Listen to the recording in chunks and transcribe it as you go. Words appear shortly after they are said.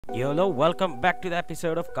Hello, welcome back to the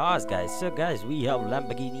episode of Cars, guys. So guys, we have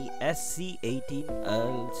Lamborghini SC18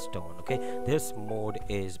 Alston. Okay, this mode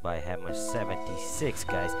is by Hammer76,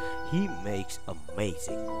 guys. He makes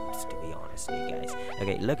amazing modes, to be honestly, guys.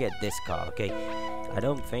 Okay, look at this car. Okay, I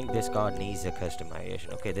don't think this car needs a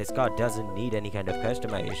customization. Okay, this car doesn't need any kind of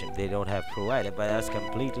customization. They don't have provided, but that's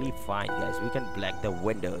completely fine, guys. We can black the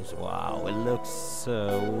windows. Wow, it looks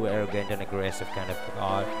so arrogant and aggressive kind of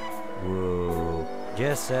car. Whoa,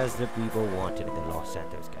 just as the people wanted in the Los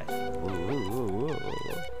Santos, guys. Whoa.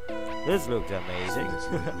 This looks amazing.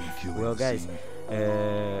 Well, guys,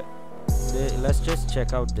 let's just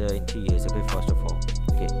check out the interiors. Okay, first of all.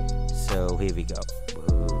 Okay, so here we go.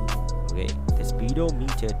 Whoa. Okay, the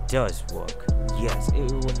speedometer does work. Yes, it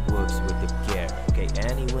even works with the gear. Okay,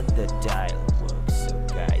 and even the dial works. So,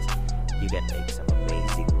 guys, you can make some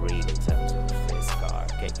amazing readings out of this car.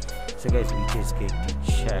 Okay, so guys, we're just going to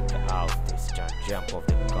check out this jump of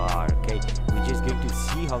the car. Okay, we're just going to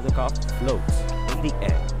see how the car floats in the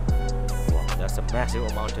air. Wow, that's a massive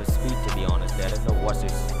amount of speed, to be honest. I don't know what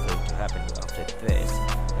is going to happen after this.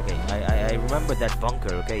 Okay, I remember that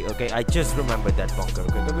bunker. Okay, I just remembered that bunker.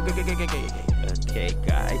 Okay,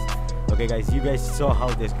 guys. Okay, guys, you guys saw how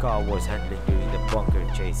this car was handling during the bunker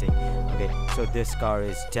chasing. Okay, so this car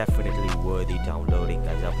is definitely worthy downloading,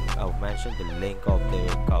 guys. I've mentioned the link of the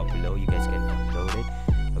car below. You guys can download it.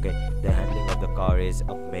 Okay, the handling of the car is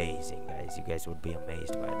amazing, guys. You guys would be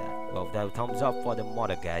amazed by that. Well, that thumbs up for the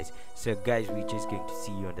modder, guys. So guys, we're just going to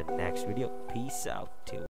see you in the next video. Peace out. Till